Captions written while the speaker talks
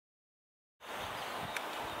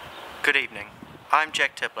Good evening. I'm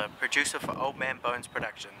Jack Tippler, producer for Old Man Bones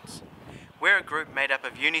Productions. We're a group made up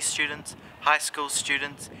of uni students, high school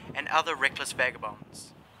students, and other reckless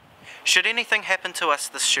vagabonds. Should anything happen to us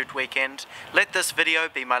this shoot weekend, let this video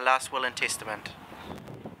be my last will and testament.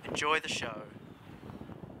 Enjoy the show.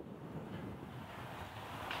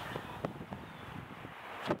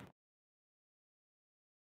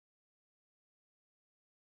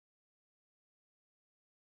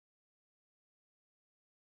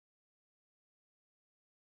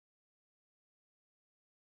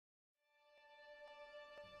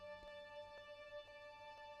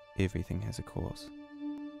 Everything has a cause.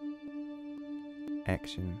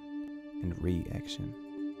 Action and reaction.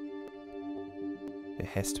 There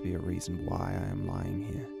has to be a reason why I am lying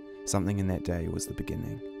here. Something in that day was the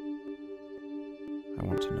beginning. I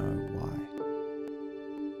want to know why.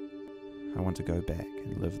 I want to go back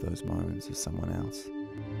and live those moments as someone else.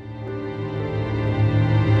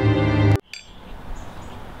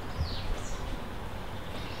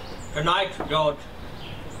 Tonight, George,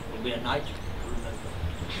 will be a night.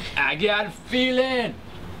 I got a feeling.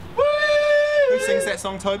 Woo! Who sings that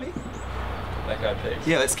song, Toby? Black Eyed Peas.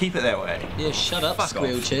 Yeah, let's keep it that way. Yeah, shut up,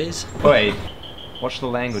 squeal cheese. Wait, watch the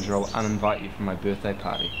language or I'll uninvite you from my birthday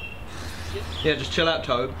party. Yeah, just chill out,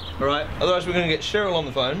 Tobe, alright? Otherwise we're going to get Cheryl on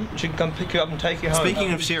the phone. She can come pick you up and take you home.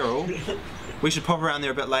 Speaking of Cheryl, we should pop around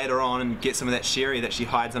there a bit later on and get some of that sherry that she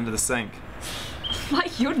hides under the sink.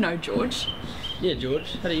 Like you'd know, George. Yeah,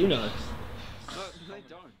 George, how do you know? They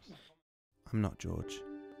don't. I'm not George.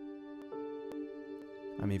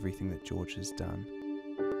 I'm everything that George has done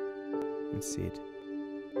and said.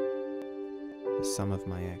 The sum of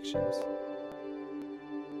my actions.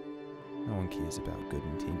 No one cares about good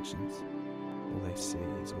intentions. All they see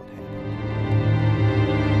is what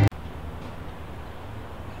happened.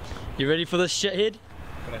 You ready for this shithead?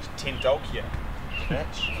 I'm gonna 10 dog here.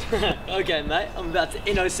 Okay, mate, I'm about to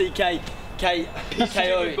N-O-C-K-K-P-K-O.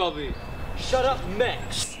 Bobby. Shut up,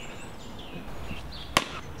 Max.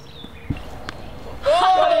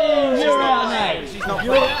 She's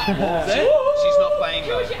not playing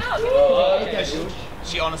though.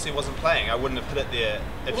 She honestly wasn't playing. I wouldn't have put it there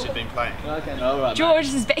if she'd been playing. Okay, alright. George,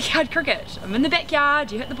 this is backyard cricket. I'm in the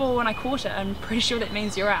backyard, you hit the ball and I caught it. I'm pretty sure that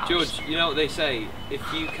means you're out. George, you know what they say, if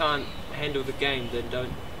you can't handle the game, then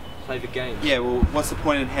don't play the game. Yeah, well, what's the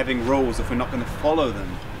point in having rules if we're not going to follow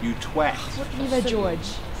them, you twat? Whatever,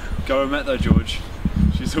 George. Go and met though, George.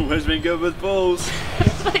 She's always been good with balls.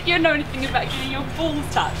 It's like you know anything about getting your balls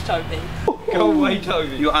touched, Toby. Go away,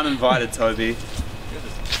 Toby. You're uninvited, Toby.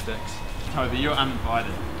 Thanks. Toby, you're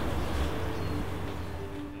uninvited.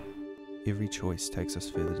 Every choice takes us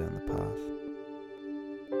further down the path.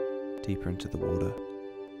 Deeper into the water.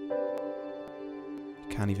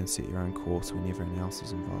 You can't even set your own course when everyone else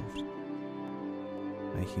is involved.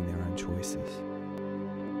 Making their own choices.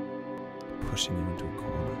 Pushing you into a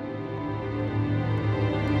corner.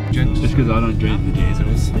 Just because I don't drink the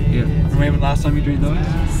diesels. Yeah. Remember last time you drank those?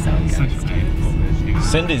 So good. Such painful.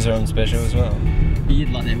 Cindy's are on special as well. You'd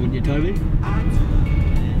like that, wouldn't you, Toby?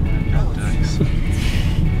 Thanks.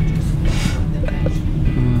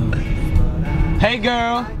 Hey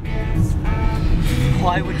girl!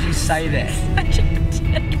 Why would you say that? Such a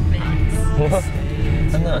dick, What? I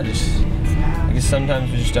don't know, I guess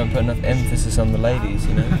sometimes we just don't put enough emphasis on the ladies,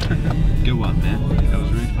 you know? Good one, man. That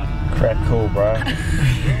was really fun. Crack cool, bro.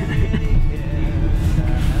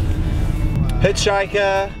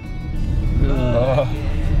 Hitchhiker! Oh.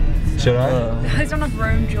 Should I? There's not enough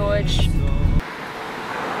room, George.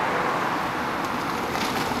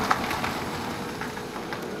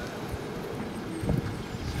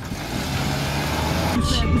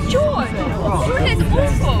 George! George is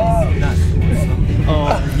awful!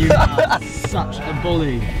 Oh, you are such a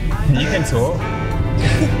bully. You can talk.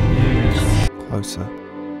 Closer.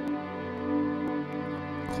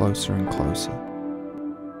 Closer and closer.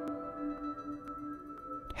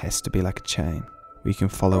 It has to be like a chain, where you can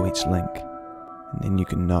follow each link, and then you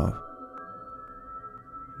can know,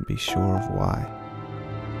 and be sure of why.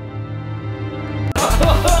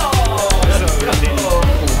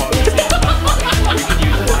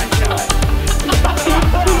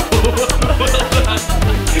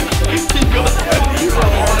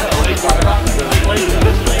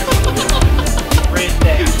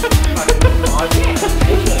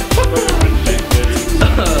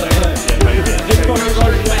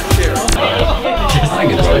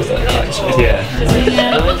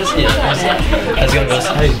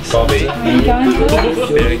 Bobby.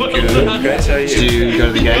 Very Very good. Great. So did you go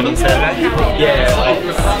to the game on Saturday? Yeah.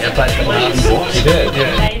 I played for the You did?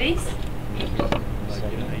 Yeah. Ladies?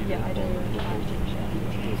 Yeah, I do.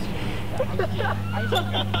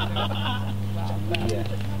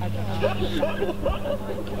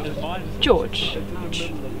 George.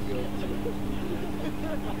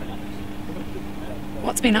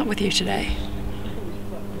 What's been up with you today?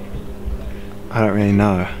 I don't really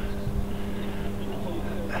know.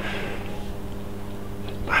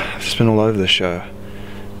 I've just been all over the show.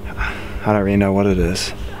 I don't really know what it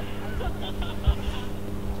is.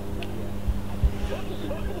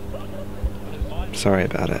 Sorry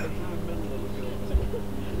about it.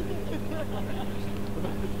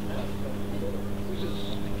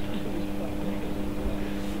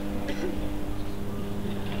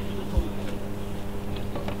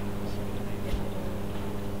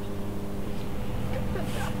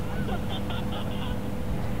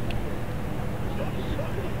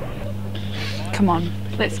 Come on,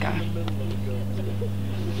 let's go.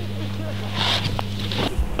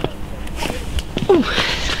 Ooh.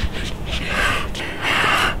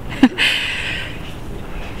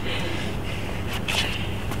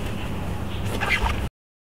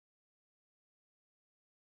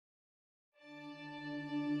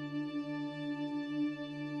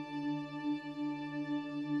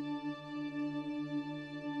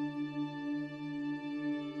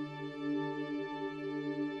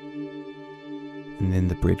 And then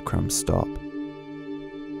the breadcrumbs stop,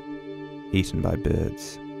 eaten by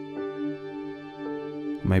birds.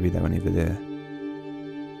 Or maybe they were never there.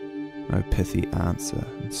 No pithy answer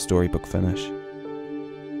and storybook finish.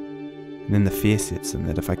 And then the fear sets in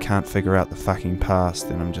that if I can't figure out the fucking past,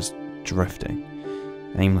 then I'm just drifting,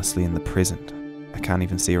 aimlessly in the present. I can't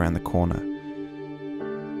even see around the corner.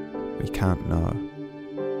 We can't know.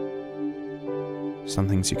 Some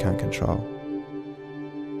things you can't control.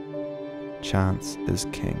 Chance is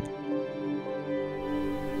king.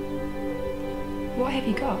 What have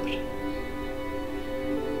you got?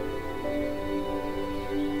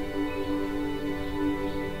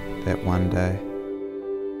 That one day,